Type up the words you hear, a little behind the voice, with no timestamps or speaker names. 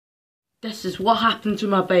This is what happened to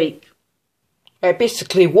my bike.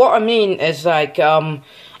 Basically, what I mean is like, I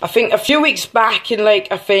think a few weeks back in like,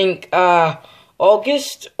 I think,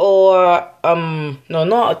 August or,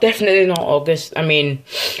 no, definitely not August. I mean,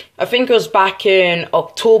 I think it was back in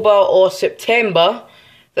October or September.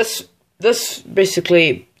 This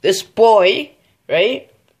boy,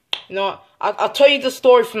 right? You know, I'll tell you the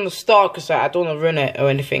story from the start because I don't want to ruin it or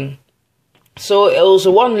anything. So it was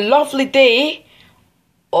one lovely day,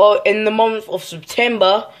 or in the month of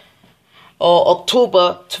September or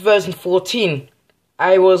October 2014.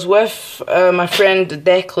 I was with my friend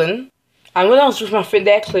Declan, and when I was with my friend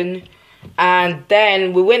Declan, and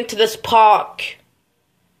then we went to this park.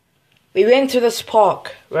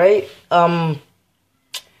 Right?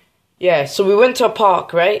 Yeah, so we went to a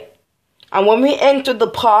park, right? And when we entered the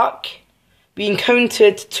park, we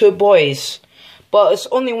encountered two boys. But it's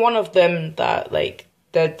only one of them that, like,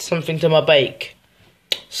 did something to my bike.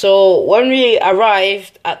 So, when we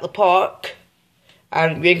arrived at the park,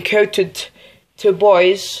 and we encountered two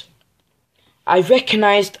boys, I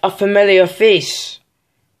recognised a familiar face.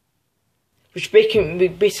 Which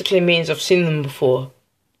basically means I've seen them before.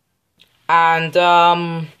 And,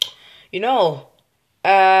 you know,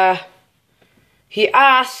 he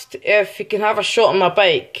asked if he can have a shot on my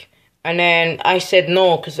bike. And then I said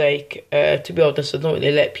no, because, like, to be honest, I don't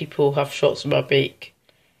really let people have shots on my bike.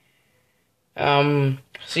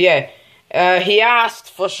 So yeah, he asked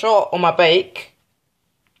for a shot on my bike.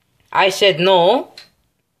 I said no.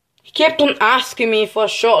 He kept on asking me for a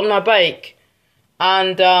shot on my bike.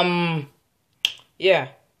 And, yeah,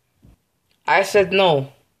 I said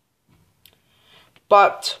no.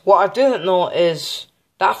 But what I didn't know is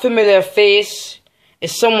that familiar face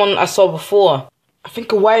is someone I saw before. I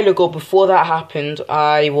think a while ago, before that happened,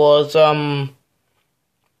 I was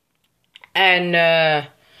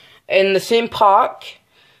in the same park,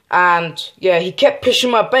 and yeah, he kept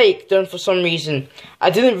pushing my bike down for some reason.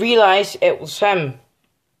 I didn't realise it was him.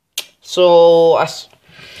 So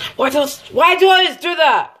why do I always do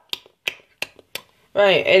that?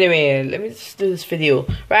 Right. Anyway, let me just do this video.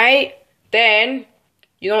 Right then,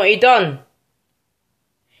 you know what he done?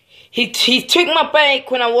 He took my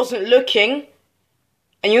bike when I wasn't looking.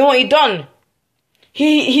 And you know what he done?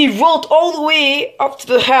 He rolled all the way up to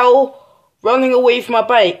the hill, running away from my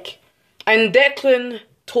bike. And Declan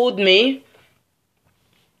told me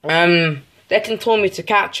to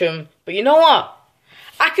catch him. But you know what?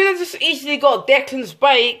 I could have just easily got Declan's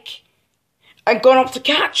bike and gone up to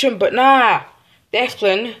catch him. But nah,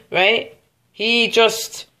 Declan, right? He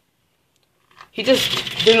just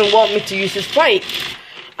didn't want me to use his bike.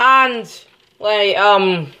 And like,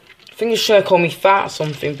 I think he's trying to call me fat or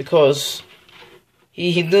something because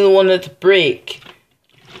he didn't want it to break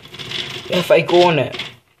if I go on it.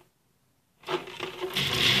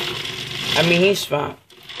 I mean, he's fat.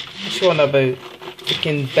 What's he on about?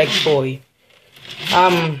 Freaking big boy.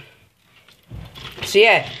 So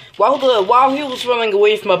yeah, while he was running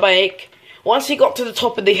away from my bike, once he got to the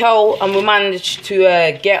top of the hill and we managed to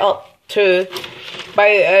get up to,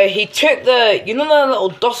 he took the, you know the little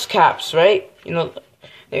dust caps, right? You know.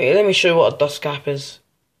 Let me show you what a dust cap is.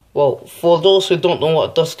 Well, for those who don't know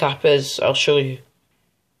what a dust cap is, I'll show you.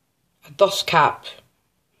 A dust cap.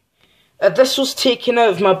 This was taken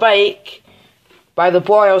out of my bike by the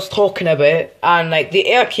boy I was talking about, and like the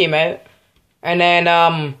air came out, and then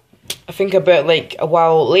I think about like a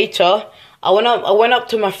while later, I went up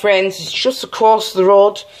to my friend's. It's just across the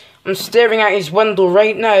road. I'm staring at his window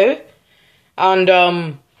right now, and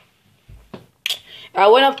I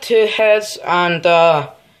went up to his and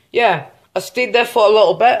yeah, I stayed there for a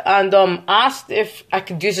little bit and asked if I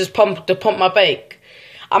could use his pump to pump my bike.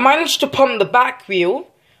 I managed to pump the back wheel,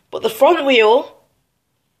 but the front wheel,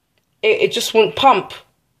 it just won't pump.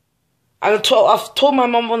 And I've told my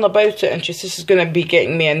mum all about it, and she says she's going to be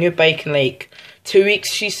getting me a new bike in like 2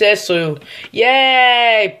 weeks, she says, so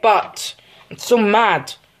yay, but I'm so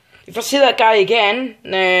mad. If I see that guy again,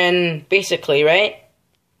 then basically, right,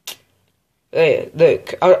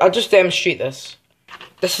 look, I'll just demonstrate this.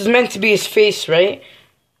 This is meant to be his face, right?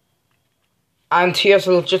 And here's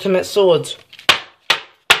a legitimate sword.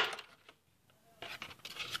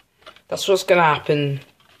 That's what's gonna happen.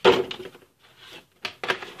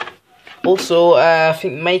 Also, I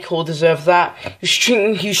think Michael deserved that.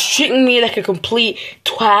 He was treating me like a complete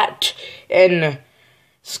twat in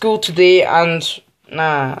school today, and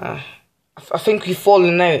nah, I think we've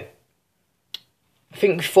fallen out.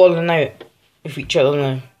 With each other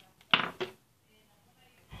now.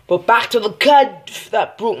 But back to the kid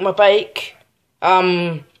that broke my bike.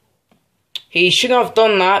 He shouldn't have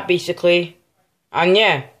done that, basically. And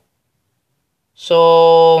yeah.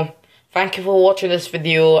 So, Thank you for watching this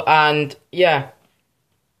video, and yeah.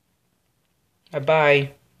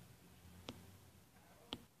 Bye-bye.